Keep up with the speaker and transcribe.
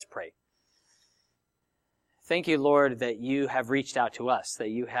pray. Thank you, Lord, that you have reached out to us, that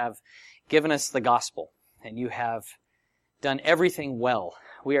you have given us the gospel, and you have done everything well.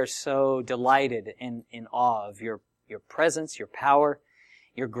 We are so delighted and in awe of your presence, your power,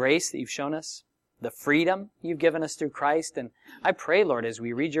 your grace that you've shown us, the freedom you've given us through Christ. And I pray, Lord, as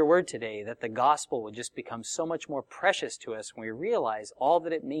we read your word today, that the gospel would just become so much more precious to us when we realize all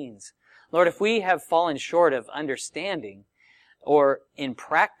that it means. Lord, if we have fallen short of understanding or in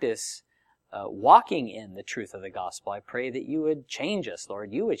practice walking in the truth of the gospel, I pray that you would change us,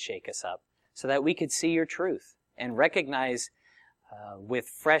 Lord. You would shake us up so that we could see your truth and recognize with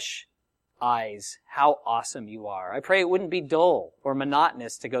fresh eyes how awesome you are. I pray it wouldn't be dull or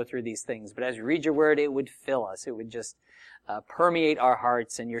monotonous to go through these things, but as we read your word, it would fill us. It would just permeate our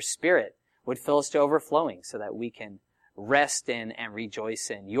hearts, and your Spirit would fill us to overflowing so that we can rest in and rejoice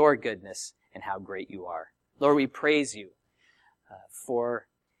in your goodness and how great you are. Lord, we praise you for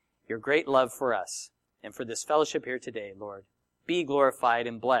your great love for us and for this fellowship here today, Lord. Be glorified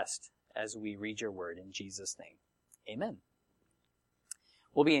and blessed as we read your word in Jesus' name. Amen.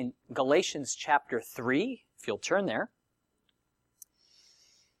 We'll be in Galatians chapter 3, if you'll turn there.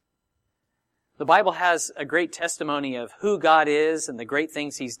 The Bible has a great testimony of who God is and the great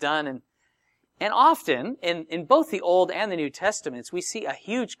things he's done. And often, in both the Old and the New Testaments, we see a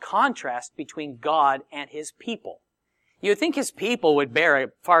huge contrast between God and his people. You would think his people would bear a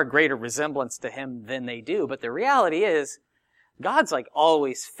far greater resemblance to him than they do, but the reality is, God's like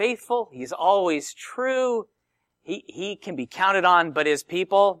always faithful. He's always true. He can be counted on, but his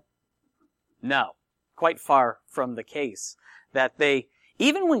people, no. Quite far from the case. That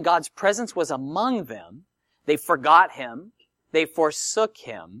even when God's presence was among them, they forgot him, they forsook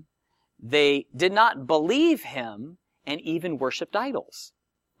him, they did not believe him, and even worshipped idols.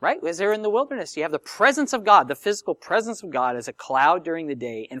 Right? As they're in the wilderness, you have the presence of God, the physical presence of God as a cloud during the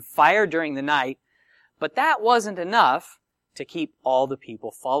day and fire during the night, but that wasn't enough to keep all the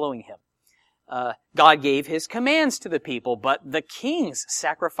people following him. God gave his commands to the people, but the kings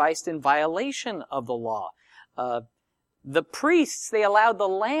sacrificed in violation of the law. The priests, they allowed the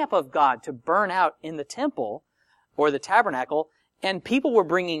lamp of God to burn out in the temple or the tabernacle, and people were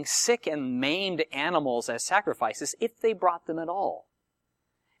bringing sick and maimed animals as sacrifices if they brought them at all.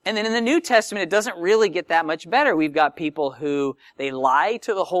 And then in the New Testament, it doesn't really get that much better. We've got people who, they lie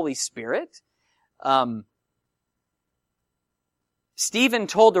to the Holy Spirit. Stephen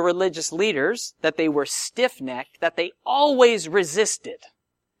told the religious leaders that they were stiff-necked, that they always resisted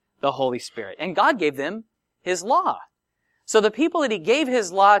the Holy Spirit. And God gave them his law. So the people that he gave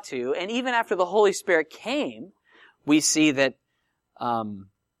his law to, and even after the Holy Spirit came, we see that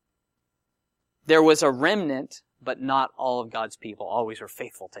there was a remnant, but not all of God's people always were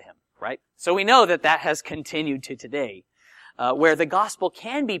faithful to him, right? So we know that has continued to today, where the gospel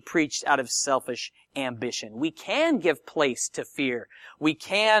can be preached out of selfish ambition. We can give place to fear. We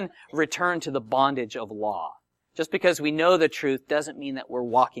can return to the bondage of law. Just because we know the truth doesn't mean that we're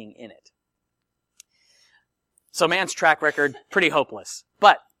walking in it. So man's track record, pretty hopeless.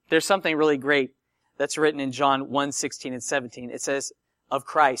 But there's something really great that's written in John 1:16 and 17. It says, of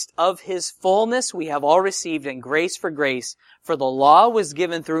Christ, of his fullness we have all received, and grace for grace. For the law was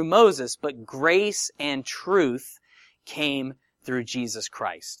given through Moses, but grace and truth came through Jesus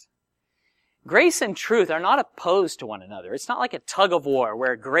Christ. Grace and truth are not opposed to one another. It's not like a tug of war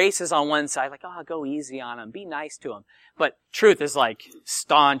where grace is on one side, like, oh, go easy on him, be nice to him. But truth is like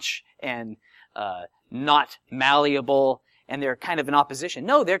staunch and not malleable, and they're kind of in opposition.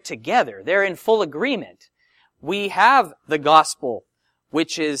 No, they're together. They're in full agreement. We have the gospel,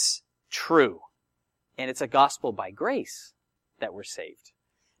 which is true. And it's a gospel by grace that we're saved,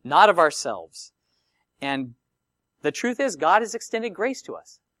 not of ourselves. And the truth is, God has extended grace to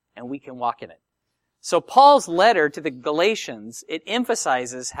us, and we can walk in it. So Paul's letter to the Galatians, it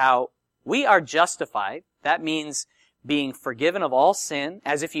emphasizes how we are justified. That means being forgiven of all sin,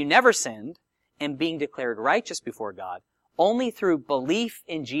 as if you never sinned, and being declared righteous before God, only through belief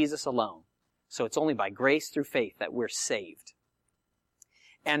in Jesus alone. So it's only by grace through faith that we're saved.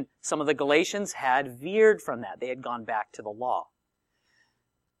 And some of the Galatians had veered from that. They had gone back to the law.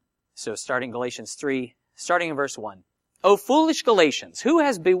 So starting Galatians 3, starting in verse 1. O foolish Galatians, who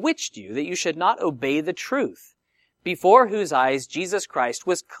has bewitched you that you should not obey the truth, before whose eyes Jesus Christ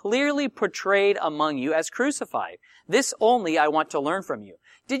was clearly portrayed among you as crucified? This only I want to learn from you.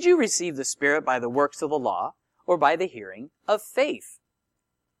 Did you receive the Spirit by the works of the law, or by the hearing of faith?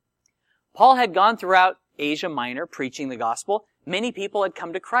 Paul had gone throughout Asia Minor preaching the gospel. Many people had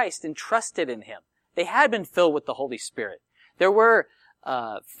come to Christ and trusted in him. They had been filled with the Holy Spirit. There were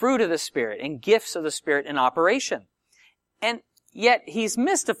fruit of the Spirit and gifts of the Spirit in operation. And Yet he's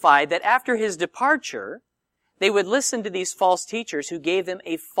mystified that after his departure, they would listen to these false teachers who gave them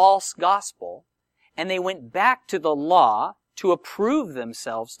a false gospel, and they went back to the law to approve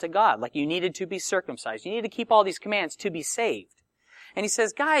themselves to God. Like you needed to be circumcised. You need to keep all these commands to be saved. And he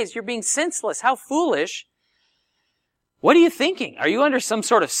says, guys, you're being senseless. How foolish. What are you thinking? Are you under some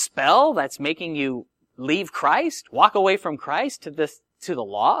sort of spell that's making you leave Christ? Walk away from Christ to the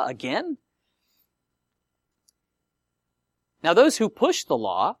law again? Now those who push the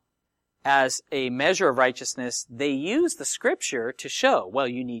law as a measure of righteousness, they use the scripture to show, well,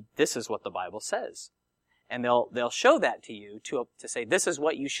 this is what the Bible says. And they'll show that to you to say, this is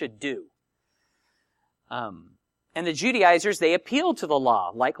what you should do. And the Judaizers, they appealed to the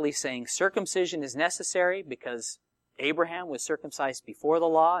law, likely saying circumcision is necessary because Abraham was circumcised before the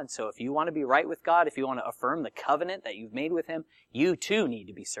law. And so if you want to be right with God, if you want to affirm the covenant that you've made with him, you too need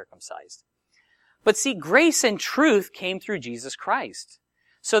to be circumcised. But see, grace and truth came through Jesus Christ.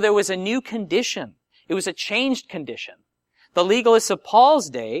 So there was a new condition. It was a changed condition. The legalists of Paul's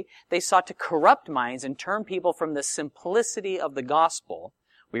day, they sought to corrupt minds and turn people from the simplicity of the gospel.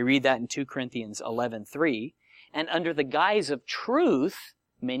 We read that in 2 Corinthians 11:3. And under the guise of truth,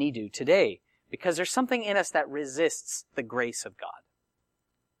 many do today, because there's something in us that resists the grace of God.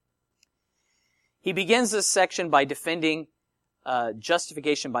 He begins this section by defending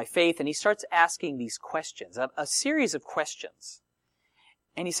justification by faith, and he starts asking these questions, a series of questions.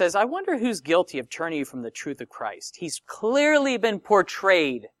 And he says, I wonder who's guilty of turning you from the truth of Christ. He's clearly been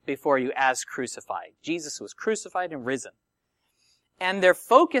portrayed before you as crucified. Jesus was crucified and risen. And their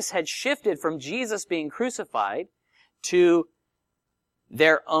focus had shifted from Jesus being crucified to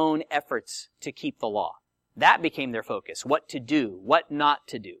their own efforts to keep the law. That became their focus, what to do, what not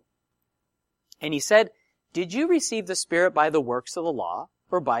to do. And he said, did you receive the Spirit by the works of the law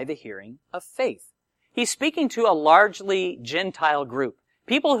or by the hearing of faith? He's speaking to a largely Gentile group.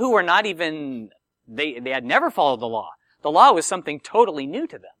 People who were not even, they had never followed the law. The law was something totally new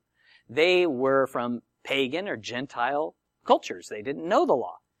to them. They were from pagan or Gentile cultures. They didn't know the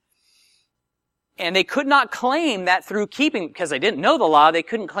law. And they could not claim that through keeping, because they didn't know the law, they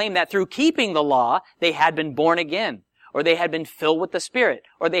couldn't claim that through keeping the law, they had been born again, or they had been filled with the Spirit,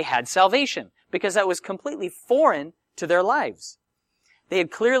 or they had salvation, because that was completely foreign to their lives. They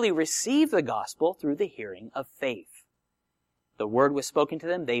had clearly received the gospel through the hearing of faith. The word was spoken to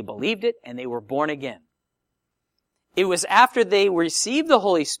them, they believed it, and they were born again. It was after they received the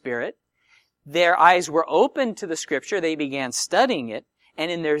Holy Spirit, their eyes were opened to the Scripture, they began studying it, and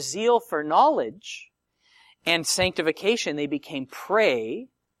in their zeal for knowledge and sanctification, they became prey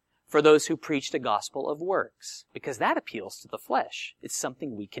for those who preached a gospel of works, because that appeals to the flesh. It's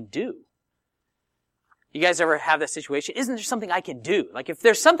something we can do. You guys ever have that situation? Isn't there something I can do? Like if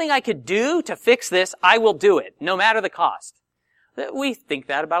there's something I could do to fix this, I will do it, no matter the cost. We think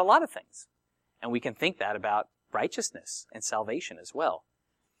that about a lot of things. And we can think that about righteousness and salvation as well.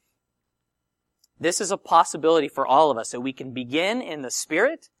 This is a possibility for all of us, that we can begin in the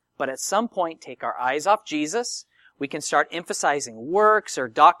Spirit, but at some point take our eyes off Jesus. We can start emphasizing works or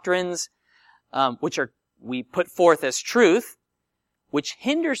doctrines, which we put forth as truth, which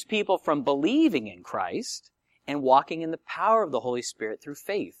hinders people from believing in Christ and walking in the power of the Holy Spirit through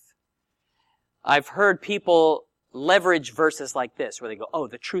faith. I've heard people leverage verses like this, where they go, oh,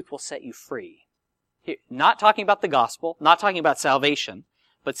 the truth will set you free. Here, not talking about the gospel, not talking about salvation,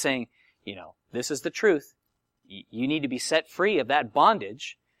 but saying, this is the truth. You need to be set free of that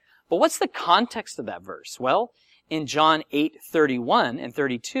bondage. But what's the context of that verse? Well, in John 8:31 and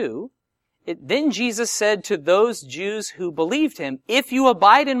 32, then Jesus said to those Jews who believed him, if you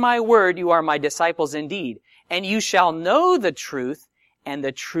abide in my word, you are my disciples indeed, and you shall know the truth, and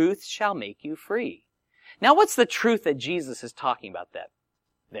the truth shall make you free. Now, what's the truth that Jesus is talking about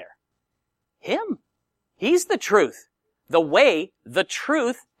there? Him. He's the truth, the way, the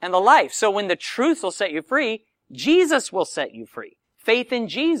truth, and the life. So when the truth will set you free, Jesus will set you free. Faith in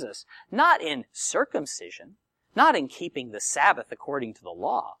Jesus, not in circumcision, not in keeping the Sabbath according to the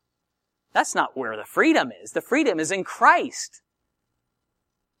law. That's not where the freedom is. The freedom is in Christ.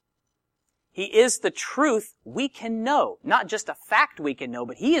 He is the truth we can know. Not just a fact we can know,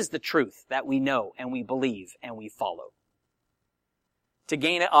 but He is the truth that we know and we believe and we follow. To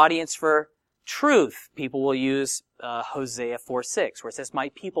gain an audience for truth, people will use Hosea 4:6, where it says, my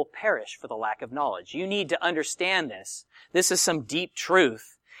people perish for the lack of knowledge. You need to understand this. This is some deep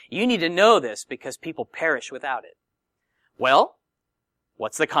truth. You need to know this because people perish without it. Well,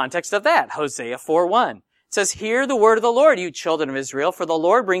 what's the context of that? Hosea 4:1. It says, hear the word of the Lord, you children of Israel, for the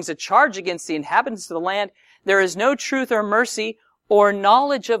Lord brings a charge against the inhabitants of the land. There is no truth or mercy or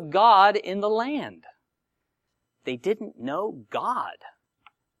knowledge of God in the land. they didn't know God.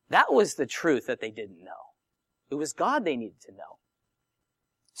 That was the truth that they didn't know. It was God they needed to know.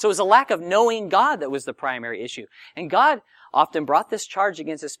 So it was a lack of knowing God that was the primary issue. And God often brought this charge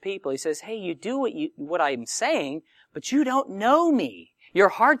against His people. He says, hey, you do what I'm saying, but you don't know me. Your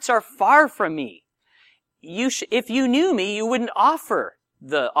hearts are far from me. If you knew me, you wouldn't offer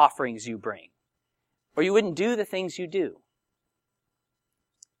the offerings you bring, or you wouldn't do the things you do.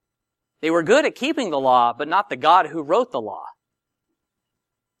 They were good at keeping the law, but not the God who wrote the law.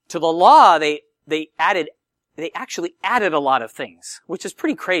 To the law, they actually added a lot of things, which is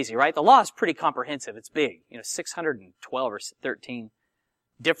pretty crazy, right? The law is pretty comprehensive. It's big. 612 or 13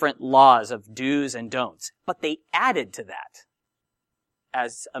 different laws of do's and don'ts. But they added to that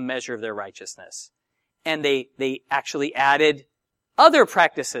as a measure of their righteousness. And they actually added other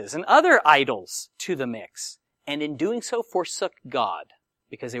practices and other idols to the mix. And in doing so, forsook God,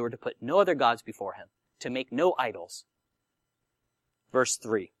 because they were to put no other gods before Him, to make no idols. Verse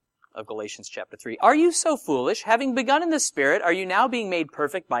 3 of Galatians chapter 3. Are you so foolish? Having begun in the Spirit, are you now being made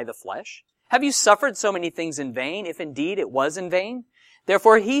perfect by the flesh? Have you suffered so many things in vain, if indeed it was in vain?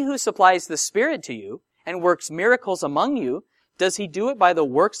 Therefore He who supplies the Spirit to you and works miracles among you, does He do it by the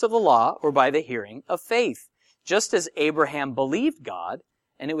works of the law or by the hearing of faith? Just as Abraham believed God,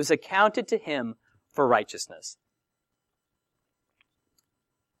 and it was accounted to him for righteousness.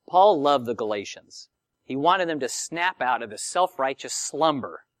 Paul loved the Galatians. He wanted them to snap out of the self-righteous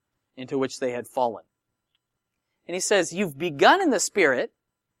slumber into which they had fallen. And he says, you've begun in the Spirit.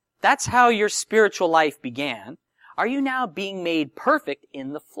 That's how your spiritual life began. Are you now being made perfect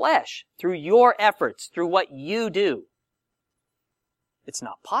in the flesh through your efforts, through what you do? It's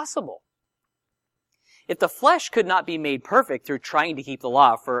not possible. If the flesh could not be made perfect through trying to keep the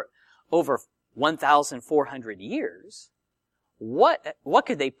law for over 1,400 years, what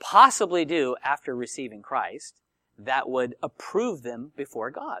could they possibly do after receiving Christ that would approve them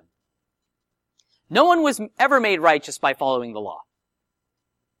before God? No one was ever made righteous by following the law.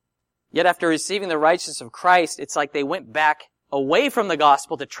 Yet after receiving the righteousness of Christ, it's like they went back away from the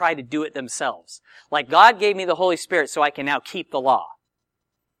gospel to try to do it themselves. Like, God gave me the Holy Spirit so I can now keep the law.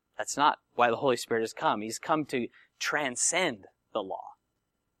 That's not why the Holy Spirit has come. He's come to transcend the law.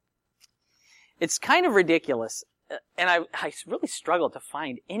 It's kind of ridiculous, and I really struggle to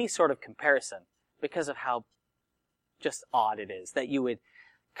find any sort of comparison because of how just odd it is that you would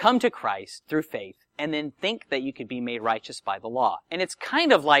come to Christ through faith and then think that you could be made righteous by the law. And it's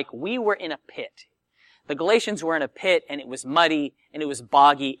kind of like we were in a pit. The Galatians were in a pit, and it was muddy, and it was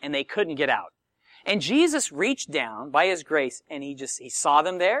boggy, and they couldn't get out. And Jesus reached down by His grace, and He saw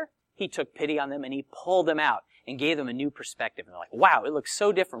them there, He took pity on them, and He pulled them out and gave them a new perspective. And they're like, wow, it looks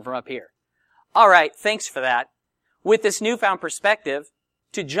so different from up here. All right, thanks for that. With this newfound perspective,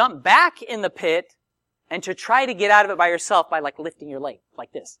 to jump back in the pit and to try to get out of it by yourself by like lifting your leg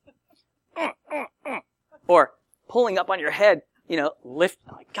like this. Or pulling up on your head, lift.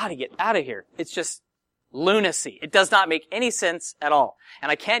 I gotta get out of here. It's just lunacy. It does not make any sense at all.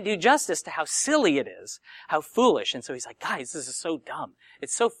 And I can't do justice to how silly it is, how foolish. And so he's like, guys, this is so dumb.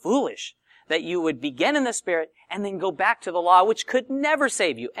 It's so foolish that you would begin in the Spirit and then go back to the law, which could never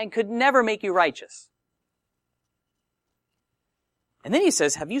save you and could never make you righteous. And then he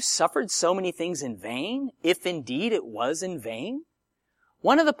says, have you suffered so many things in vain, if indeed it was in vain?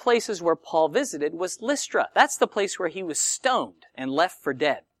 One of the places where Paul visited was Lystra. That's the place where he was stoned and left for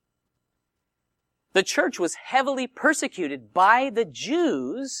dead. The church was heavily persecuted by the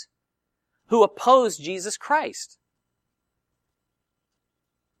Jews who opposed Jesus Christ.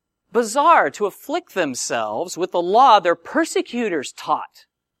 Bizarre to afflict themselves with the law their persecutors taught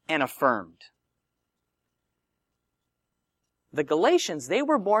and affirmed. The Galatians, they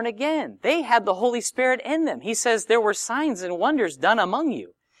were born again. They had the Holy Spirit in them. He says there were signs and wonders done among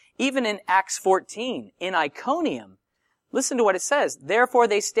you. Even in Acts 14, in Iconium, listen to what it says. Therefore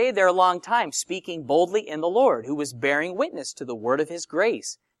they stayed there a long time, speaking boldly in the Lord, who was bearing witness to the word of His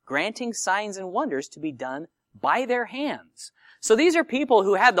grace, granting signs and wonders to be done by their hands. So these are people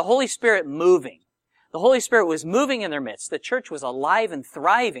who had the Holy Spirit moving. The Holy Spirit was moving in their midst. The church was alive and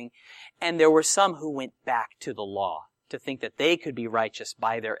thriving, and there were some who went back to the law to think that they could be righteous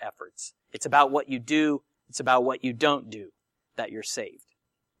by their efforts. It's about what you do. It's about what you don't do that you're saved.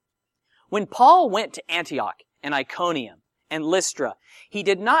 When Paul went to Antioch and Iconium and Lystra, he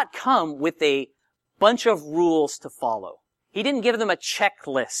did not come with a bunch of rules to follow. He didn't give them a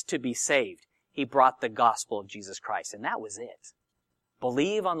checklist to be saved. He brought the gospel of Jesus Christ, and that was it.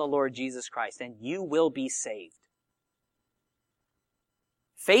 Believe on the Lord Jesus Christ, and you will be saved.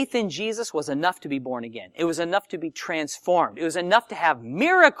 Faith in Jesus was enough to be born again. It was enough to be transformed. It was enough to have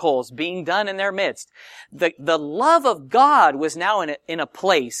miracles being done in their midst. The love of God was now in a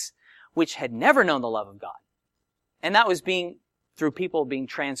place which had never known the love of God. And that was through people being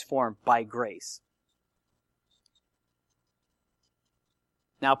transformed by grace.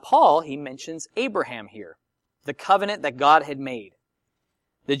 Now Paul, he mentions Abraham here, the covenant that God had made.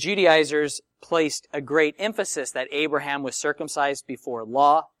 The Judaizers placed a great emphasis that Abraham was circumcised before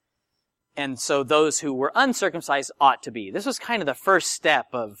law, and so those who were uncircumcised ought to be. This was kind of the first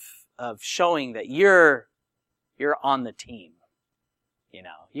step of showing that you're on the team. You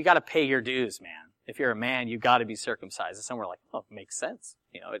know, you got to pay your dues, man. If you're a man, you got to be circumcised. And some were like, oh, it makes sense.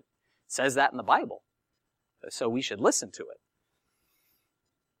 You know, it says that in the Bible, so we should listen to it.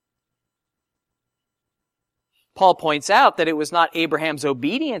 Paul points out that it was not Abraham's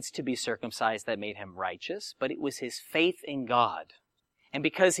obedience to be circumcised that made him righteous, but it was his faith in God. And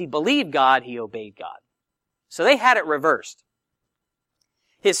because he believed God, he obeyed God. So they had it reversed.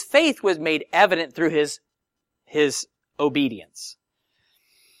 His faith was made evident through his obedience.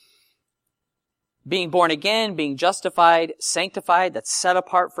 Being born again, being justified, sanctified, that's set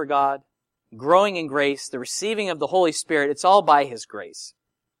apart for God, growing in grace, the receiving of the Holy Spirit, it's all by His grace.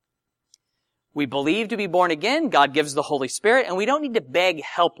 We believe to be born again, God gives the Holy Spirit, and we don't need to beg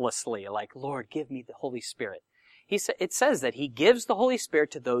helplessly, like, Lord, give me the Holy Spirit. It says that He gives the Holy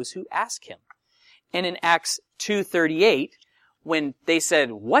Spirit to those who ask Him. And in Acts 2:38, when they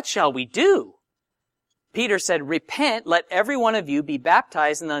said, what shall we do? Peter said, repent, let every one of you be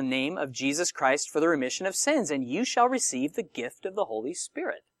baptized in the name of Jesus Christ for the remission of sins, and you shall receive the gift of the Holy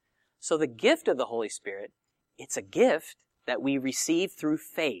Spirit. So the gift of the Holy Spirit, it's a gift that we receive through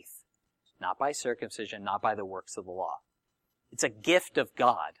faith. Not by circumcision, not by the works of the law. It's a gift of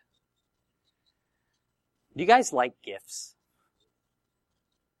God. Do you guys like gifts?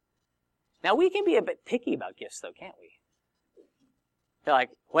 Now, we can be a bit picky about gifts, though, can't we? They're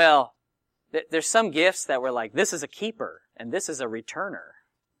like, well, there's some gifts that we're like, this is a keeper, and this is a returner.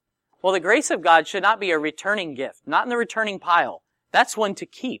 Well, the grace of God should not be a returning gift, not in the returning pile. That's one to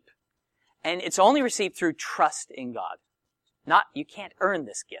keep. And it's only received through trust in God. You can't earn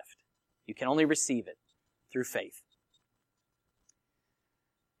this gift. You can only receive it through faith.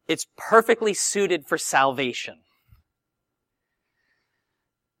 It's perfectly suited for salvation.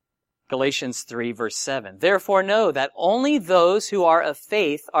 Galatians 3 verse 7. Therefore know that only those who are of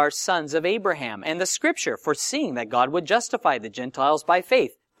faith are sons of Abraham. And the Scripture, foreseeing that God would justify the Gentiles by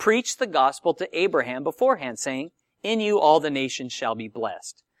faith, preached the gospel to Abraham beforehand, saying, in you all the nations shall be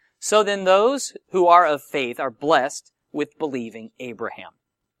blessed. So then those who are of faith are blessed with believing Abraham.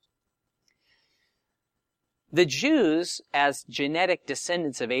 The Jews, as genetic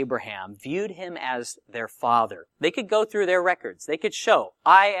descendants of Abraham, viewed him as their father. They could go through their records. They could show,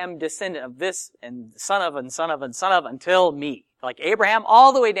 I am descendant of this and son of and son of and son of until me. Like Abraham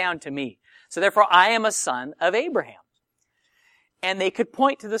all the way down to me. So therefore I am a son of Abraham. And they could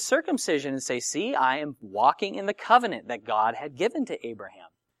point to the circumcision and say, see, I am walking in the covenant that God had given to Abraham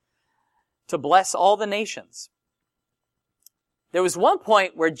to bless all the nations. There was one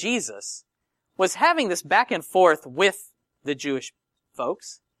point where Jesus was having this back and forth with the Jewish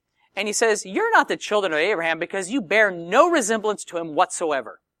folks. And he says, you're not the children of Abraham because you bear no resemblance to him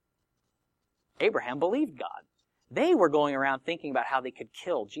whatsoever. Abraham believed God. They were going around thinking about how they could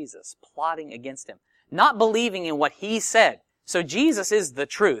kill Jesus, plotting against him, not believing in what he said. So Jesus is the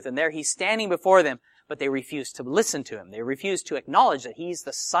truth, and there he's standing before them, but they refuse to listen to him. They refuse to acknowledge that he's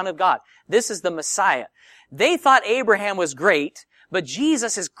the Son of God. This is the Messiah. They thought Abraham was great, but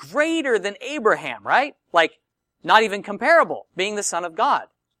Jesus is greater than Abraham, right? Like, not even comparable, being the Son of God.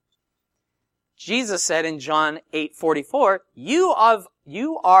 Jesus said in John 8:44, you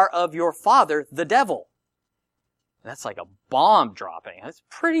are of your father, the devil. That's like a bomb dropping. That's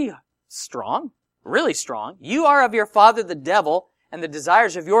pretty strong, really strong. You are of your father, the devil, and the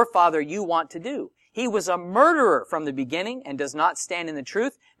desires of your father you want to do. He was a murderer from the beginning and does not stand in the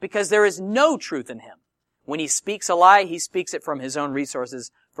truth because there is no truth in him. When he speaks a lie, he speaks it from his own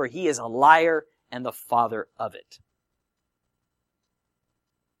resources, for he is a liar and the father of it.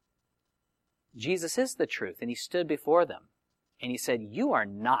 Jesus is the truth, and he stood before them, and he said, you are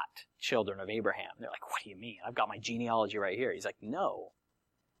not children of Abraham. They're like, what do you mean? I've got my genealogy right here. He's like, no,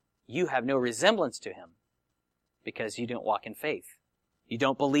 you have no resemblance to him because you don't walk in faith. You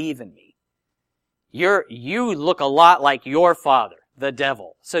don't believe in me. You look a lot like your father, the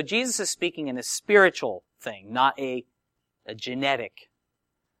devil. So Jesus is speaking in a spiritual thing, not a genetic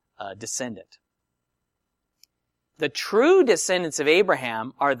descendant. The true descendants of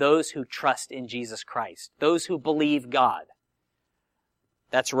Abraham are those who trust in Jesus Christ, those who believe God.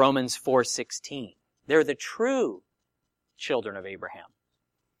 That's Romans 4:16. They're the true children of Abraham.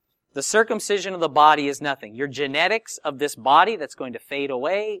 The circumcision of the body is nothing. Your genetics of this body that's going to fade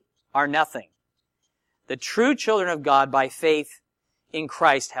away are nothing. The true children of God by faith in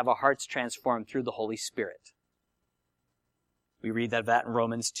Christ have our hearts transformed through the Holy Spirit. We read that in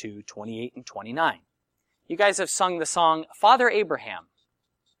Romans 2:28 and 29. You guys have sung the song Father Abraham,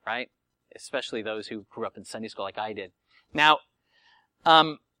 right? Especially those who grew up in Sunday school like I did. Now,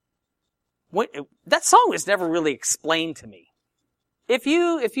 that song was never really explained to me. If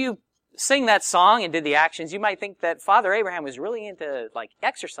you sing that song and did the actions, you might think that Father Abraham was really into like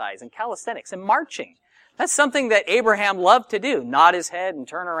exercise and calisthenics and marching. That's something that Abraham loved to do, nod his head and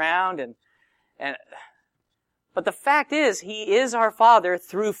turn around but the fact is, he is our father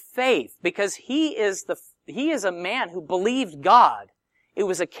through faith because he is a man who believed God. It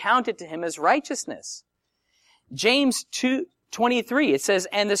was accounted to him as righteousness. James 2:23, it says,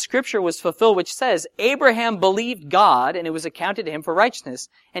 and the scripture was fulfilled which says, Abraham believed God and it was accounted to him for righteousness,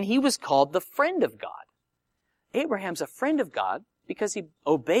 and he was called the friend of God. Abraham's a friend of God because he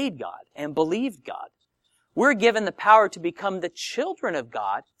obeyed God and believed God. We're given the power to become the children of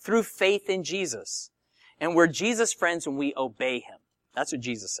God through faith in Jesus. And we're Jesus' friends when we obey him. That's what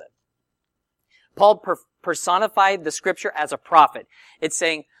Jesus said. Paul personified the scripture as a prophet. It's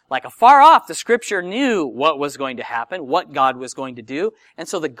saying, like afar off, the scripture knew what was going to happen, what God was going to do. And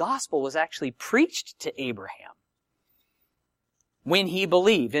so the gospel was actually preached to Abraham when he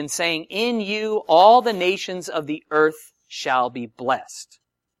believed in saying, in you all the nations of the earth shall be blessed.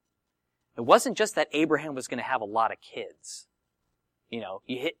 It wasn't just that Abraham was going to have a lot of kids. You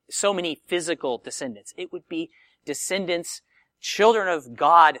hit so many physical descendants. It would be descendants, children of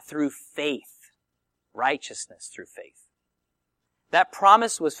God through faith, righteousness through faith. That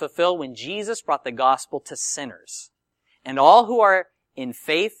promise was fulfilled when Jesus brought the gospel to sinners. And all who are in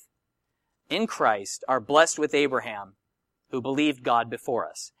faith in Christ are blessed with Abraham, who believed God before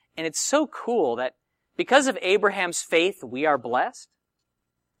us. And it's so cool that because of Abraham's faith, we are blessed.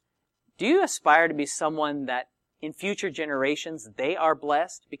 Do you aspire to be someone that in future generations, they are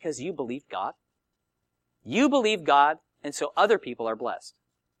blessed because you believe God? You believe God, and so other people are blessed.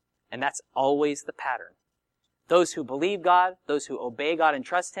 And that's always the pattern. Those who believe God, those who obey God and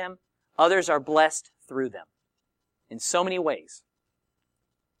trust him, others are blessed through them in so many ways.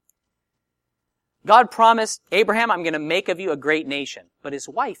 God promised Abraham, I'm going to make of you a great nation, but his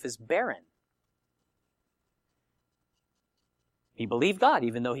wife is barren. He believed God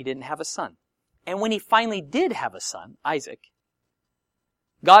even though he didn't have a son. And when he finally did have a son, Isaac,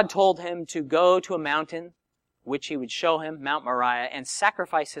 God told him to go to a mountain, which he would show him, Mount Moriah, and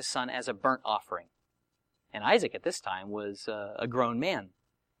sacrifice his son as a burnt offering. And Isaac at this time was a grown man.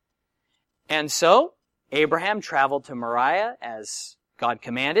 And so Abraham traveled to Moriah as God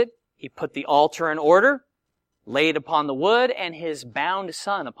commanded. He put the altar in order, laid upon the wood, and his bound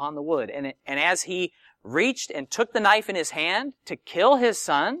son upon the wood. And as he reached and took the knife in his hand to kill his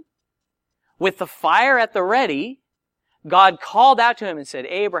son, with the fire at the ready, God called out to him and said,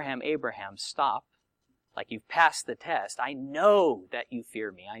 Abraham, Abraham, stop. Like you've passed the test. I know that you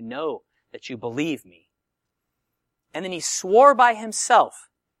fear me. I know that you believe me. And then he swore by himself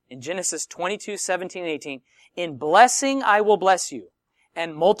in Genesis 22:17 and 18, in blessing I will bless you,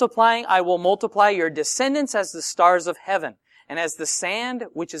 and multiplying I will multiply your descendants as the stars of heaven, and as the sand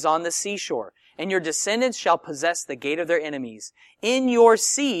which is on the seashore. And your descendants shall possess the gate of their enemies. In your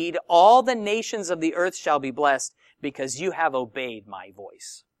seed all the nations of the earth shall be blessed, because you have obeyed my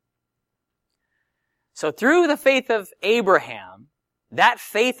voice. So through the faith of Abraham, that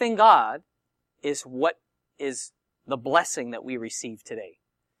faith in God is what is the blessing that we receive today.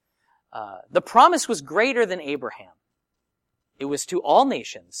 The promise was greater than Abraham. It was to all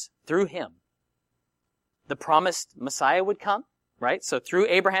nations through him. The promised Messiah would come, right? So through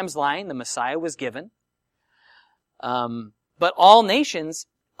Abraham's line, the Messiah was given. But all nations,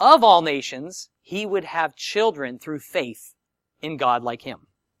 of all nations, he would have children through faith in God like him.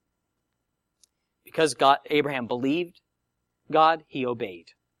 Because Abraham believed God, he obeyed.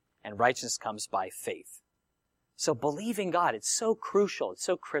 And righteousness comes by faith. So believing God, it's so crucial, it's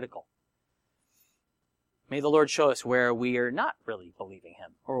so critical. May the Lord show us where we are not really believing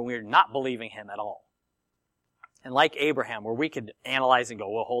him, or we're not believing him at all. And like Abraham, where we could analyze and go,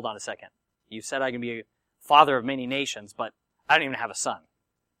 well, hold on a second. You said I can be a father of many nations, but I don't even have a son.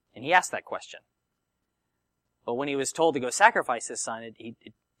 And he asked that question. But when he was told to go sacrifice his son,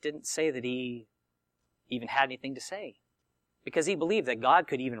 it didn't say that he even had anything to say. Because he believed that God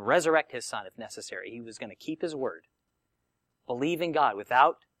could even resurrect his son if necessary. He was going to keep his word. Believe in God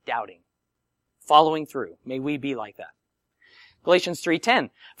without doubting. Following through. May we be like that. Galatians 3:10,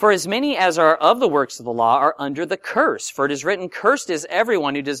 for as many as are of the works of the law are under the curse. For it is written, cursed is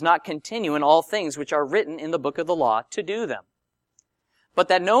everyone who does not continue in all things which are written in the book of the law to do them. But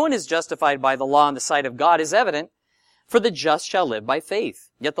that no one is justified by the law in the sight of God is evident, for the just shall live by faith.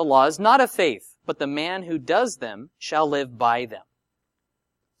 Yet the law is not of faith, but the man who does them shall live by them.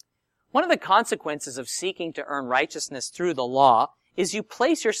 One of the consequences of seeking to earn righteousness through the law is you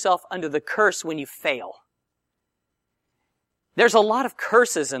place yourself under the curse when you fail. There's a lot of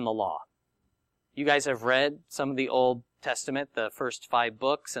curses in the law. You guys have read some of the Old Testament, the first 5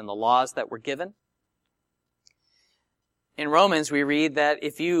 books and the laws that were given. In Romans, we read that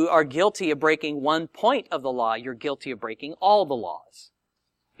if you are guilty of breaking one point of the law, you're guilty of breaking all the laws.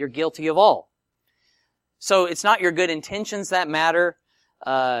 You're guilty of all. So it's not your good intentions that matter.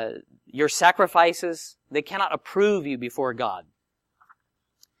 Your sacrifices, they cannot approve you before God.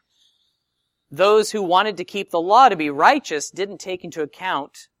 Those who wanted to keep the law to be righteous didn't take into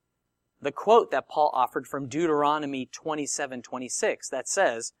account the quote that Paul offered from Deuteronomy 27:26 that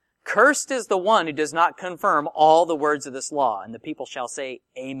says, cursed is the one who does not confirm all the words of this law, and the people shall say,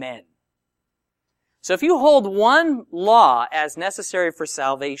 Amen. So if you hold one law as necessary for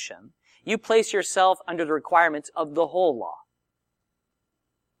salvation, you place yourself under the requirements of the whole law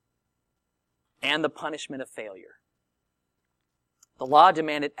and the punishment of failure. The law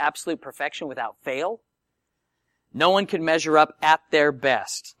demanded absolute perfection without fail. No one could measure up at their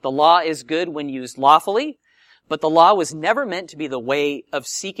best. The law is good when used lawfully, but the law was never meant to be the way of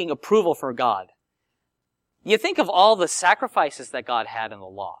seeking approval from God. You think of all the sacrifices that God had in the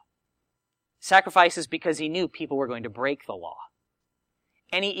law. Sacrifices because he knew people were going to break the law.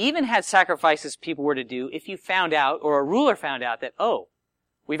 And he even had sacrifices people were to do if you found out, or a ruler found out that, oh,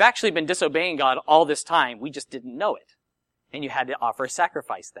 we've actually been disobeying God all this time, we just didn't know it. And you had to offer a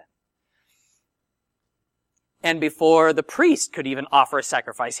sacrifice then. And before the priest could even offer a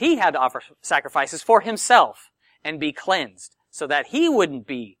sacrifice, he had to offer sacrifices for himself and be cleansed so that he wouldn't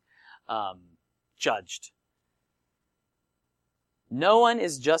be judged. No one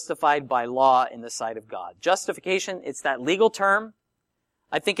is justified by law in the sight of God. Justification, it's that legal term.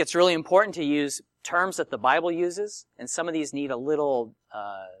 I think it's really important to use terms that the Bible uses, and some of these need a little,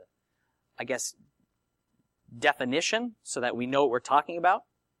 definition so that we know what we're talking about.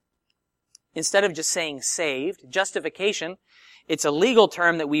 Instead of just saying saved, justification, it's a legal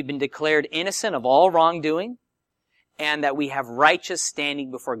term that we've been declared innocent of all wrongdoing and that we have righteous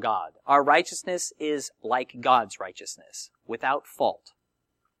standing before God. Our righteousness is like God's righteousness, without fault.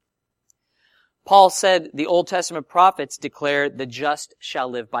 Paul said the Old Testament prophets declared the just shall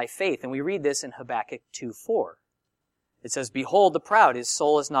live by faith, and we read this in Habakkuk 2:4. It says, behold the proud, his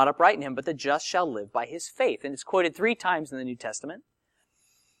soul is not upright in him, but the just shall live by his faith. And it's quoted 3 times in the New Testament.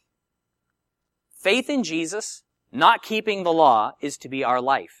 Faith in Jesus, not keeping the law, is to be our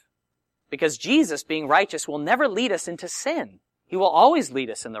life. Because Jesus, being righteous, will never lead us into sin. He will always lead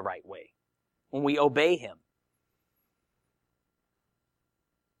us in the right way when we obey him.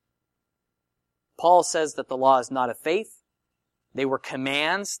 Paul says that the law is not of faith. They were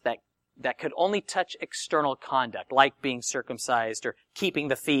commands that could only touch external conduct, like being circumcised or keeping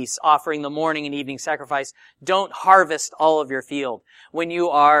the feasts, offering the morning and evening sacrifice. Don't harvest all of your field. When you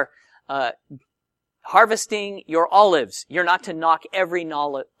are harvesting your olives, you're not to knock every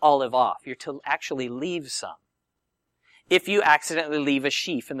olive off. You're to actually leave some. If you accidentally leave a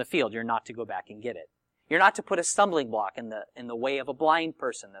sheaf in the field, you're not to go back and get it. You're not to put a stumbling block in the way of a blind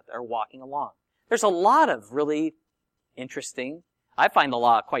person that they're walking along. There's a lot of really interesting, I find the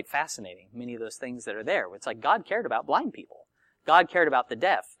law quite fascinating, many of those things that are there. It's like God cared about blind people. God cared about the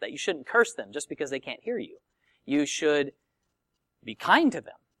deaf, that you shouldn't curse them just because they can't hear you. You should be kind to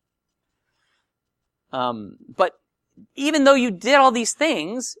them. But even though you did all these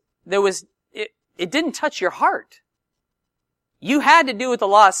things, it didn't touch your heart. You had to do what the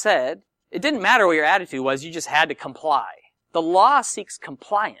law said. It didn't matter what your attitude was, you just had to comply. The law seeks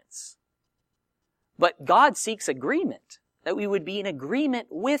compliance. But God seeks agreement, that we would be in agreement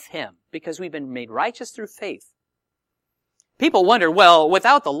with him because we've been made righteous through faith. People wonder, well,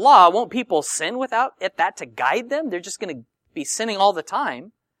 without the law, won't people sin without that to guide them? They're just going to be sinning all the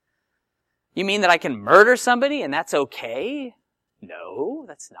time. You mean that I can murder somebody and that's okay? No,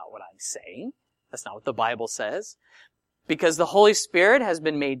 that's not what I'm saying. That's not what the Bible says. Because the Holy Spirit has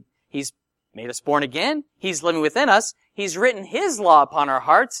been made, he's made us born again. He's living within us. He's written his law upon our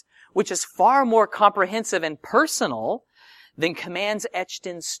hearts, which is far more comprehensive and personal than commands etched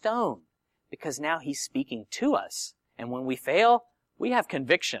in stone. Because now he's speaking to us. And when we fail, we have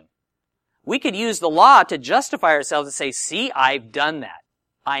conviction. We could use the law to justify ourselves and say, see, I've done that.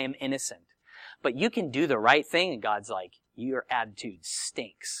 I am innocent. But you can do the right thing, and God's like, your attitude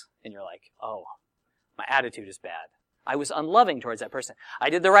stinks. And you're like, oh, my attitude is bad. I was unloving towards that person. I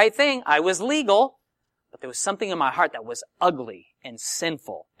did the right thing. I was legal. But there was something in my heart that was ugly and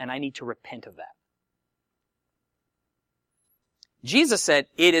sinful, and I need to repent of that. Jesus said,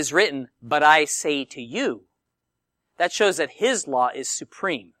 it is written, but I say to you. That shows that his law is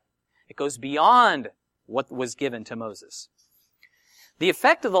supreme. It goes beyond what was given to Moses. The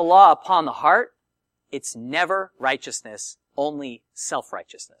effect of the law upon the heart, it's never righteousness, only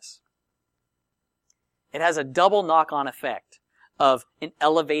self-righteousness. It has a double knock-on effect of an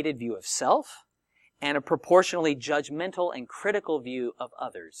elevated view of self and a proportionally judgmental and critical view of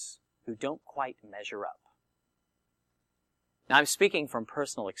others who don't quite measure up. Now, I'm speaking from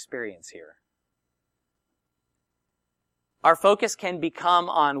personal experience here. Our focus can become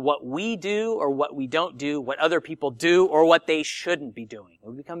on what we do or what we don't do, what other people do or what they shouldn't be doing.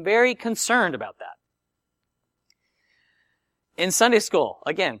 We become very concerned about that. In Sunday school,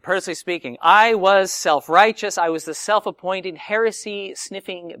 again, personally speaking, I was self-righteous. I was the self-appointed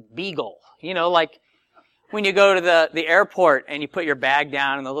heresy-sniffing beagle. You know, like when you go to the airport and you put your bag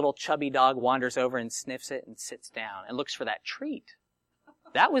down and the little chubby dog wanders over and sniffs it and sits down and looks for that treat.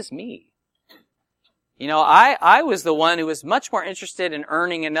 That was me. You know, I was the one who was much more interested in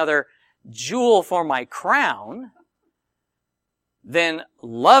earning another jewel for my crown than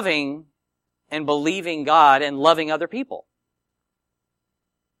loving and believing God and loving other people.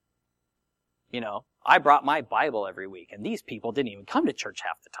 You know, I brought my Bible every week, and these people didn't even come to church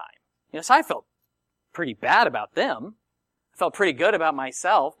half the time. You know, so I felt pretty bad about them. I felt pretty good about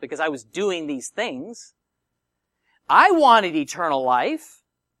myself because I was doing these things. I wanted eternal life.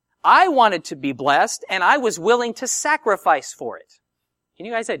 I wanted to be blessed, and I was willing to sacrifice for it. Can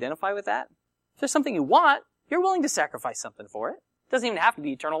you guys identify with that? If there's something you want, you're willing to sacrifice something for it. It doesn't even have to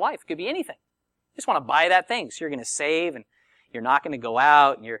be eternal life. It could be anything. You just want to buy that thing, so you're going to save, and you're not going to go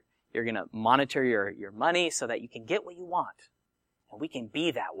out, and you're going to monitor your money so that you can get what you want. And we can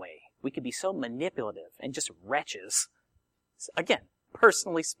be that way. We could be so manipulative and just wretches. Again,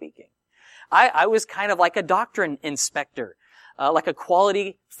 personally speaking. I was kind of like a doctrine inspector. Like a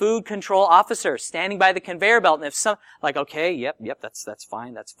quality food control officer standing by the conveyor belt. And if some, like, okay, yep, that's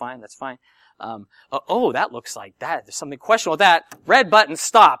fine. Oh, that looks like that. There's something questionable with that. Red button,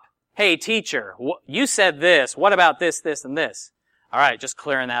 stop. Hey, teacher, you said this. What about this, and this? All right, just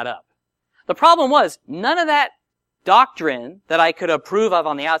clearing that up. The problem was, none of that doctrine that I could approve of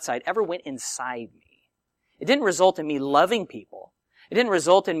on the outside ever went inside me. It didn't result in me loving people. It didn't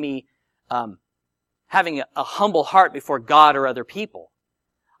result in me having a humble heart before God or other people.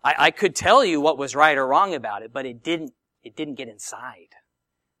 I could tell you what was right or wrong about it, but it didn't get inside.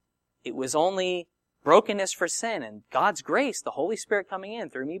 It was only brokenness for sin and God's grace, the Holy Spirit coming in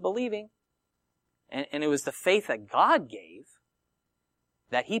through me believing. And it was the faith that God gave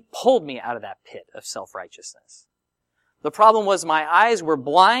that He pulled me out of that pit of self-righteousness. The problem was my eyes were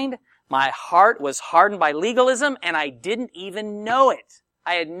blind, my heart was hardened by legalism, and I didn't even know it.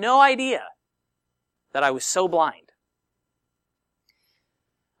 I had no idea that I was so blind.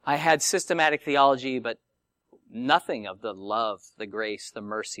 I had systematic theology, but nothing of the love, the grace, the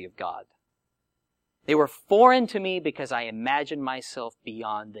mercy of God. They were foreign to me because I imagined myself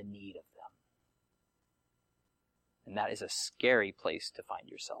beyond the need of them. And that is a scary place to find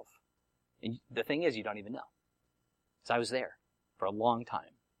yourself. And the thing is, you don't even know. So I was there for a long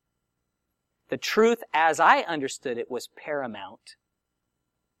time. The truth as I understood it was paramount.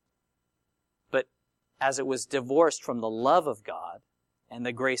 But as it was divorced from the love of God and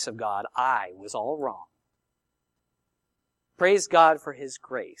the grace of God, I was all wrong. Praise God for His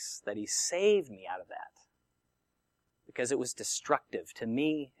grace that He saved me out of that. Because it was destructive to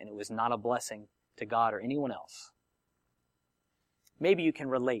me and it was not a blessing to God or anyone else. Maybe you can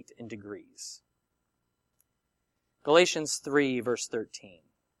relate in degrees. Galatians 3, verse 13.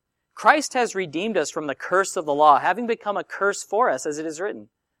 Christ has redeemed us from the curse of the law, having become a curse for us, as it is written.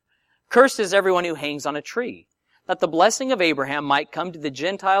 Cursed is everyone who hangs on a tree, that the blessing of Abraham might come to the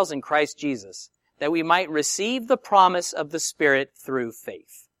Gentiles in Christ Jesus, that we might receive the promise of the Spirit through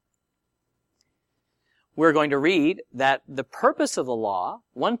faith. We're going to read that the purpose of the law,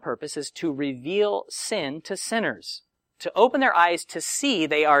 one purpose, is to reveal sin to sinners, to open their eyes to see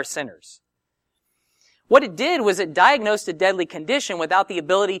they are sinners. What it did was it diagnosed a deadly condition without the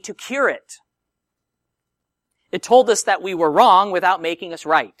ability to cure it. It told us that we were wrong without making us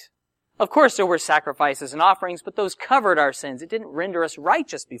right. Of course, there were sacrifices and offerings, but those covered our sins. It didn't render us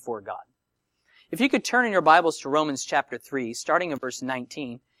righteous before God. If you could turn in your Bibles to Romans chapter 3, starting in verse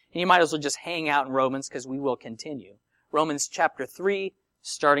 19, and you might as well just hang out in Romans because we will continue. Romans chapter 3,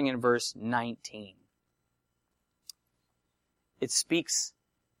 starting in verse 19. It speaks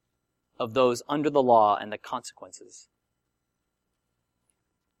of those under the law and the consequences.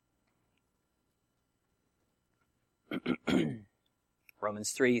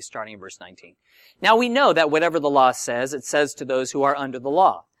 Romans 3, starting in verse 19. Now we know that whatever the law says, it says to those who are under the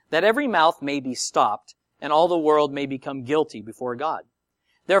law, that every mouth may be stopped, and all the world may become guilty before God.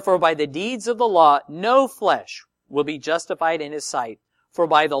 Therefore, by the deeds of the law, no flesh will be justified in his sight, for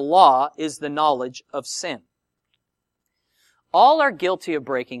by the law is the knowledge of sin. All are guilty of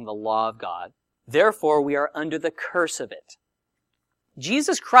breaking the law of God. Therefore, we are under the curse of it.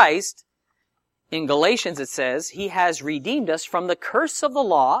 Jesus Christ, in Galatians it says, he has redeemed us from the curse of the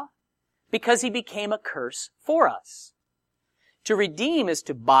law because he became a curse for us. To redeem is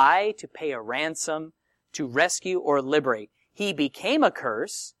to buy, to pay a ransom, to rescue or liberate. He became a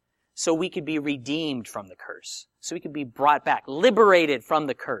curse so we could be redeemed from the curse. So we could be brought back, liberated from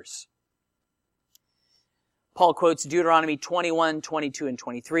the curse. Paul quotes Deuteronomy 21, 22, and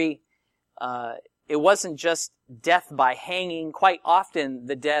 23. It wasn't just death by hanging. Quite often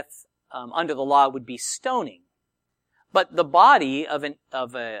the death under the law would be stoning. But the body of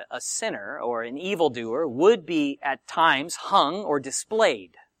a sinner or an evildoer would be at times hung or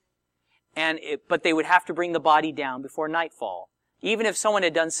displayed. But they would have to bring the body down before nightfall. Even if someone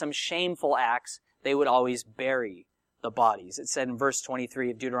had done some shameful acts, they would always bury the bodies. It said in verse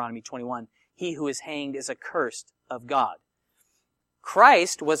 23 of Deuteronomy 21, he who is hanged is accursed of God.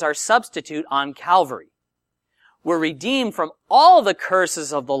 Christ was our substitute on Calvary. We're redeemed from all the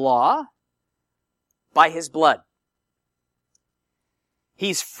curses of the law by his blood.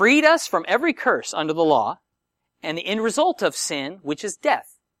 He's freed us from every curse under the law and the end result of sin, which is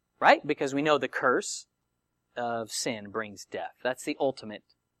death, right? Because we know the curse of sin brings death. That's the ultimate,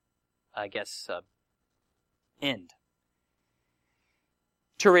 end.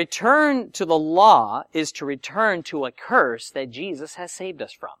 To return to the law is to return to a curse that Jesus has saved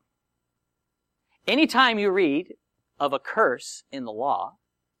us from. Anytime you read of a curse in the law,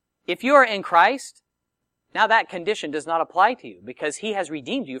 if you are in Christ, now that condition does not apply to you because he has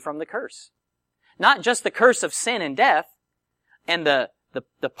redeemed you from the curse. Not just the curse of sin and death and the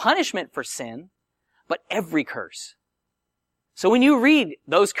punishment for sin, but every curse. So when you read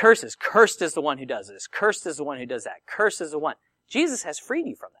those curses, cursed is the one who does this, cursed is the one who does that, cursed is the one. Jesus has freed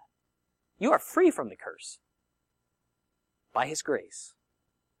you from that. You are free from the curse by his grace.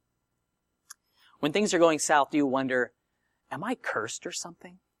 When things are going south, do you wonder, am I cursed or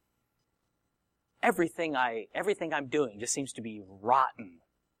something? Everything I'm doing just seems to be rotten,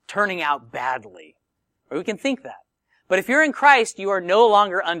 turning out badly. Or we can think that. But if you're in Christ, you are no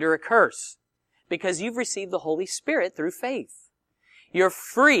longer under a curse because you've received the Holy Spirit through faith. You're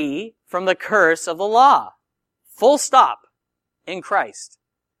free from the curse of the law. Full stop in Christ.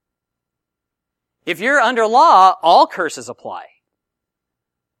 If you're under law, all curses apply.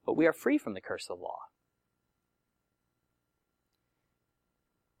 But we are free from the curse of the law.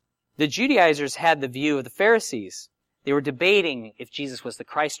 The Judaizers had the view of the Pharisees. They were debating if Jesus was the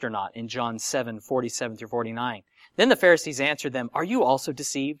Christ or not in John 7:47 through 49. Then the Pharisees answered them, "Are you also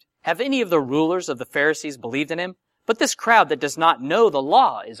deceived? Have any of the rulers of the Pharisees believed in him? But this crowd that does not know the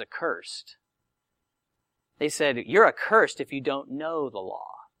law is accursed." They said, "You're accursed if you don't know the law."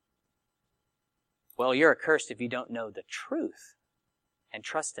 Well, you're accursed if you don't know the truth and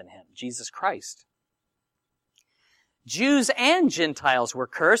trust in him, Jesus Christ. Jews and Gentiles were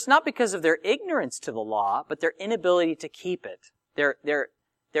cursed, not because of their ignorance to the law, but their inability to keep it,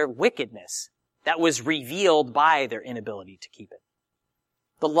 their wickedness that was revealed by their inability to keep it.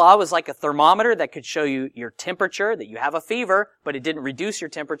 The law was like a thermometer that could show you your temperature, that you have a fever, but it didn't reduce your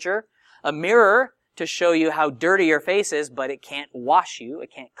temperature. A mirror to show you how dirty your face is, but it can't wash you,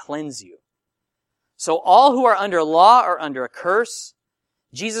 it can't cleanse you. So all who are under law are under a curse.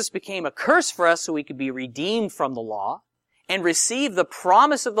 Jesus became a curse for us so we could be redeemed from the law and receive the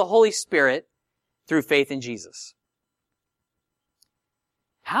promise of the Holy Spirit through faith in Jesus.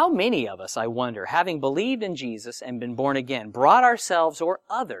 How many of us, I wonder, having believed in Jesus and been born again, brought ourselves or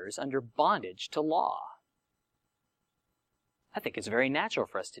others under bondage to law? I think it's very natural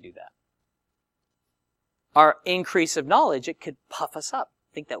for us to do that. Our increase of knowledge, it could puff us up,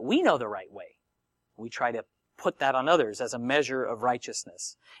 think that we know the right way. We try to put that on others as a measure of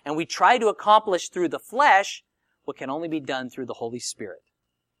righteousness. And we try to accomplish through the flesh what can only be done through the Holy Spirit.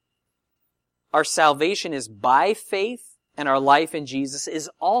 Our salvation is by faith, and our life in Jesus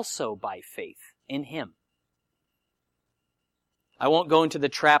is also by faith in him. I won't go into the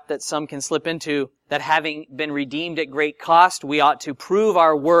trap that some can slip into, that having been redeemed at great cost, we ought to prove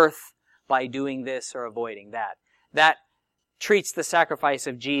our worth by doing this or avoiding that. That treats the sacrifice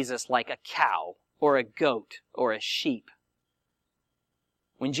of Jesus like a cow or a goat or a sheep.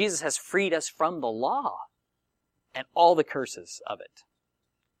 when Jesus has freed us from the law and all the curses of it.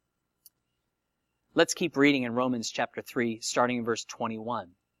 Let's keep reading in Romans chapter 3, starting in verse 21.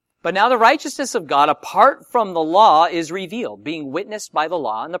 But now the righteousness of God apart from the law is revealed, being witnessed by the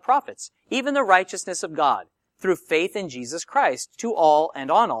law and the prophets, even the righteousness of God, through faith in Jesus Christ, to all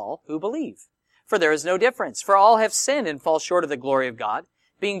and on all who believe. For there is no difference, for all have sinned and fall short of the glory of God,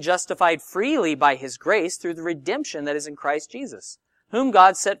 being justified freely by His grace through the redemption that is in Christ Jesus, whom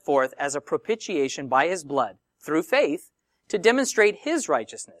God set forth as a propitiation by His blood, through faith, to demonstrate His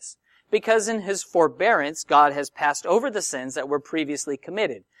righteousness, because in His forbearance God has passed over the sins that were previously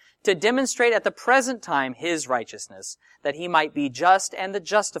committed, to demonstrate at the present time His righteousness, that He might be just and the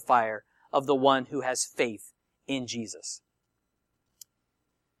justifier of the one who has faith in Jesus.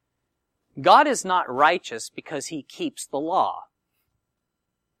 God is not righteous because He keeps the law.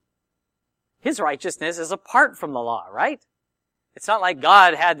 His righteousness is apart from the law, right? It's not like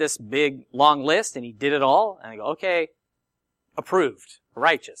God had this big, long list and He did it all, and I go, okay, approved,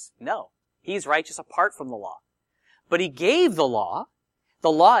 righteous. No, He's righteous apart from the law. But He gave the law.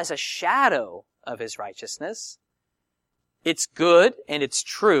 The law is a shadow of His righteousness. It's good and it's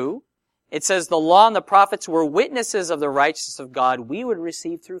true. It says the law and the prophets were witnesses of the righteousness of God we would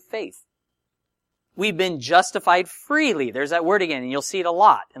receive through faith. We've been justified freely. There's that word again, and you'll see it a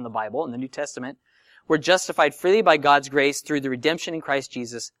lot in the Bible, in the New Testament. We're justified freely by God's grace through the redemption in Christ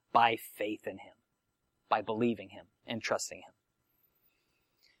Jesus by faith in Him, by believing Him and trusting Him.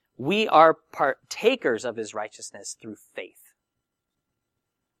 We are partakers of His righteousness through faith.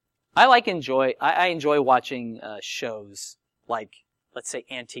 I enjoy watching shows like, let's say,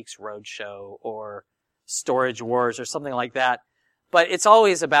 Antiques Roadshow or Storage Wars or something like that. But it's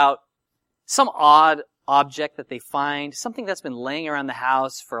always about some odd object that they find, something that's been laying around the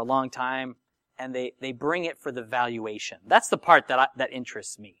house for a long time, and they bring it for the valuation. That's the part that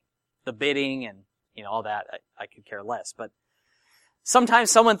interests me. The bidding and, all that, I could care less. But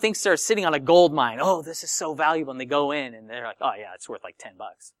sometimes someone thinks they're sitting on a gold mine. Oh, this is so valuable. And they go in and they're like, oh yeah, it's worth like $10.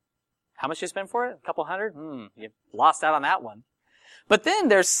 How much you spend for it? A couple hundred? You lost out on that one. But then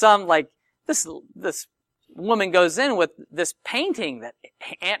there's some, like, this woman goes in with this painting that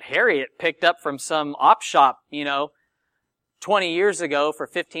Aunt Harriet picked up from some op shop, 20 years ago for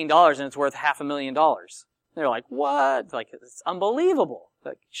 $15, and it's worth $500,000. They're like, what? Like, it's unbelievable.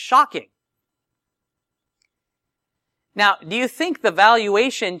 Like, shocking. Now, do you think the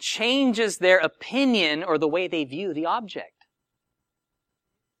valuation changes their opinion or the way they view the object?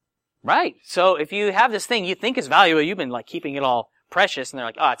 Right. So if you have this thing you think is valuable, you've been like keeping it all precious, and they're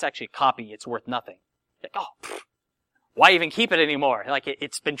like, oh, it's actually a copy, it's worth nothing. Like, oh, why even keep it anymore? Like,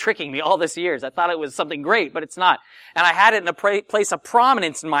 it's been tricking me all these years. I thought it was something great, but it's not. And I had it in a place of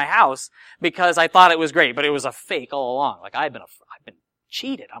prominence in my house because I thought it was great, but it was a fake all along. Like, I've been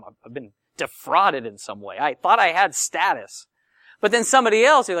cheated. I've been defrauded in some way. I thought I had status. But then somebody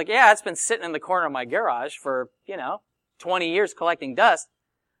else, you're like, yeah, it's been sitting in the corner of my garage for, 20 years collecting dust.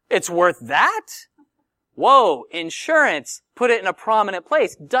 It's worth that? Whoa, insurance, put it in a prominent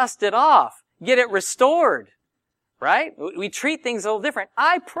place, dust it off, get it restored, right? We treat things a little different.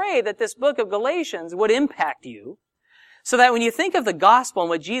 I pray that this book of Galatians would impact you so that when you think of the gospel and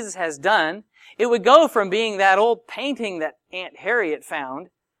what Jesus has done, it would go from being that old painting that Aunt Harriet found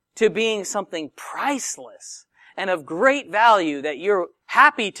to being something priceless and of great value that you're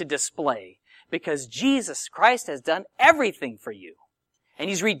happy to display because Jesus Christ has done everything for you. And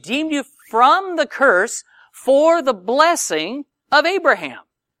He's redeemed you from the curse for the blessing of Abraham.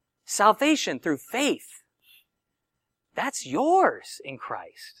 Salvation through faith. That's yours in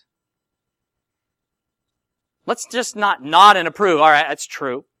Christ. Let's just not nod and approve. All right, that's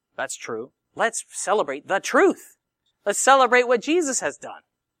true. That's true. Let's celebrate the truth. Let's celebrate what Jesus has done.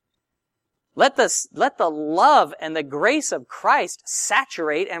 Let the love and the grace of Christ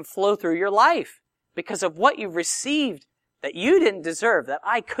saturate and flow through your life because of what you've received that you didn't deserve, that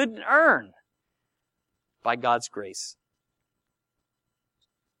I couldn't earn by God's grace.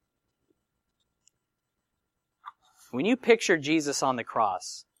 When you picture Jesus on the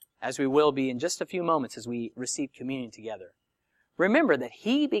cross, as we will be in just a few moments as we receive communion together, remember that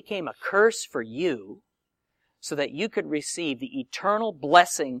He became a curse for you so that you could receive the eternal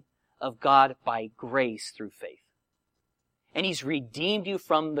blessing of God by grace through faith. And He's redeemed you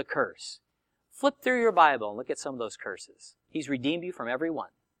from the curse. Flip through your Bible and look at some of those curses. He's redeemed you from every one.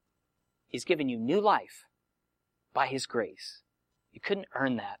 He's given you new life by His grace. You couldn't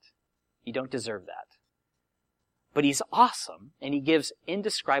earn that. You don't deserve that. But He's awesome, and He gives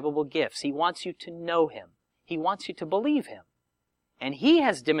indescribable gifts. He wants you to know Him. He wants you to believe Him. And He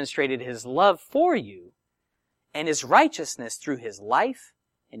has demonstrated His love for you and His righteousness through His life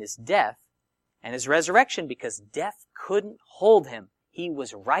in his death and his resurrection because death couldn't hold him. He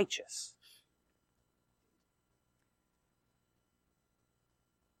was righteous.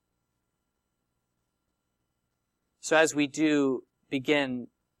 So as we do begin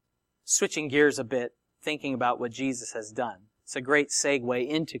switching gears a bit, thinking about what Jesus has done, it's a great segue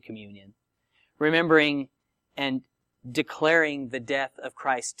into communion, remembering and declaring the death of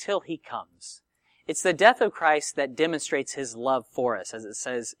Christ till he comes. It's the death of Christ that demonstrates his love for us, as it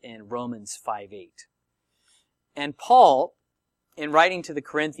says in Romans 5:8. And Paul, in writing to the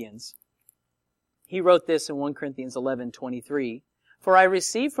Corinthians, he wrote this in 1 Corinthians 11:23, "For I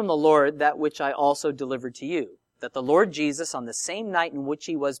received from the Lord that which I also delivered to you, that the Lord Jesus, on the same night in which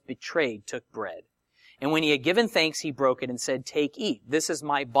he was betrayed, took bread. And when he had given thanks, he broke it and said, 'Take, eat. This is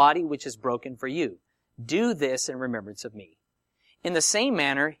my body which is broken for you. Do this in remembrance of me.' In the same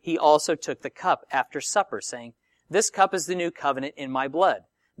manner, he also took the cup after supper, saying, 'This cup is the new covenant in my blood.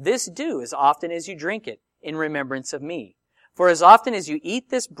 This do as often as you drink it in remembrance of me. For as often as you eat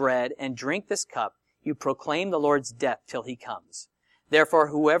this bread and drink this cup, you proclaim the Lord's death till he comes. Therefore,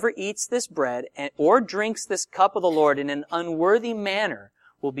 whoever eats this bread or drinks this cup of the Lord in an unworthy manner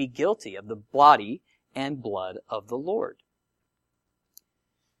will be guilty of the body and blood of the Lord.'"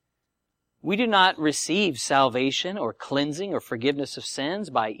 We do not receive salvation or cleansing or forgiveness of sins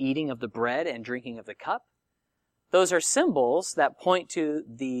by eating of the bread and drinking of the cup. Those are symbols that point to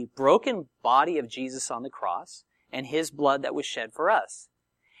the broken body of Jesus on the cross and his blood that was shed for us.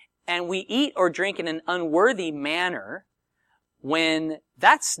 And we eat or drink in an unworthy manner when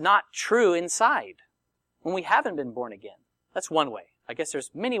that's not true inside, when we haven't been born again. That's one way. I guess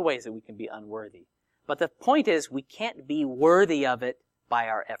there's many ways that we can be unworthy. But the point is, we can't be worthy of it by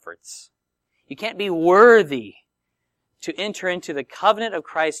our efforts. You can't be worthy to enter into the covenant of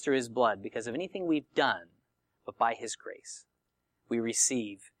Christ through his blood because of anything we've done, but by his grace. We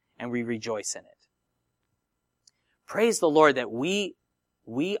receive and we rejoice in it. Praise the Lord that we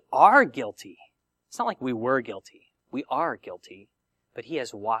are guilty. It's not like we were guilty. We are guilty, but he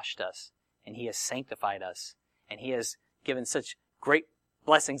has washed us and he has sanctified us and he has given such great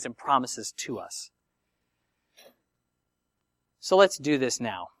blessings and promises to us. So let's do this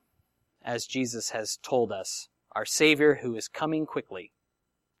now, as Jesus has told us, our Savior who is coming quickly.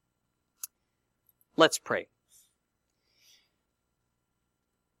 Let's pray.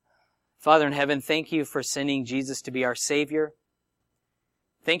 Father in heaven, thank you for sending Jesus to be our Savior.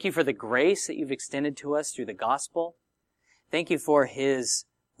 Thank you for the grace that you've extended to us through the gospel. Thank you for his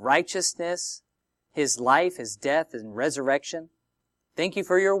righteousness, his life, his death, and resurrection. Thank you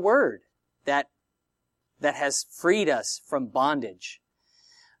for your word that has freed us from bondage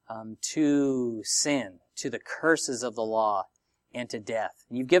to sin, to the curses of the law, and to death.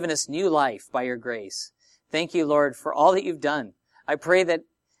 And you've given us new life by your grace. Thank you, Lord, for all that you've done. I pray that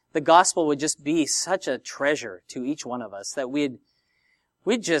the gospel would just be such a treasure to each one of us, that we'd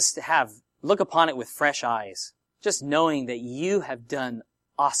just look upon it with fresh eyes, just knowing that you have done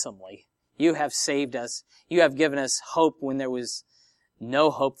awesomely. You have saved us. You have given us hope when there was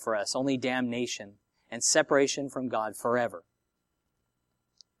no hope for us, only damnation and separation from God forever.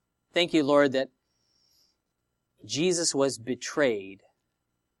 Thank you, Lord, that Jesus was betrayed,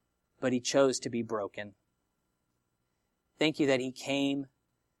 but he chose to be broken. Thank you that he came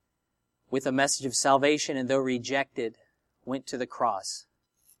with a message of salvation, and though rejected, went to the cross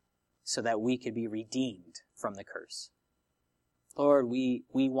so that we could be redeemed from the curse. Lord, we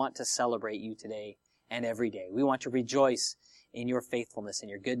want to celebrate you today and every day. We want to rejoice in your faithfulness and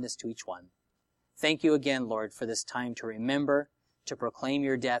your goodness to each one. Thank you again, Lord, for this time to remember, to proclaim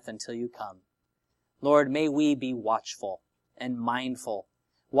your death until you come. Lord, may we be watchful and mindful,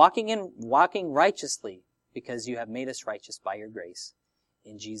 walking righteously because you have made us righteous by your grace.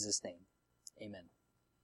 In Jesus' name, amen.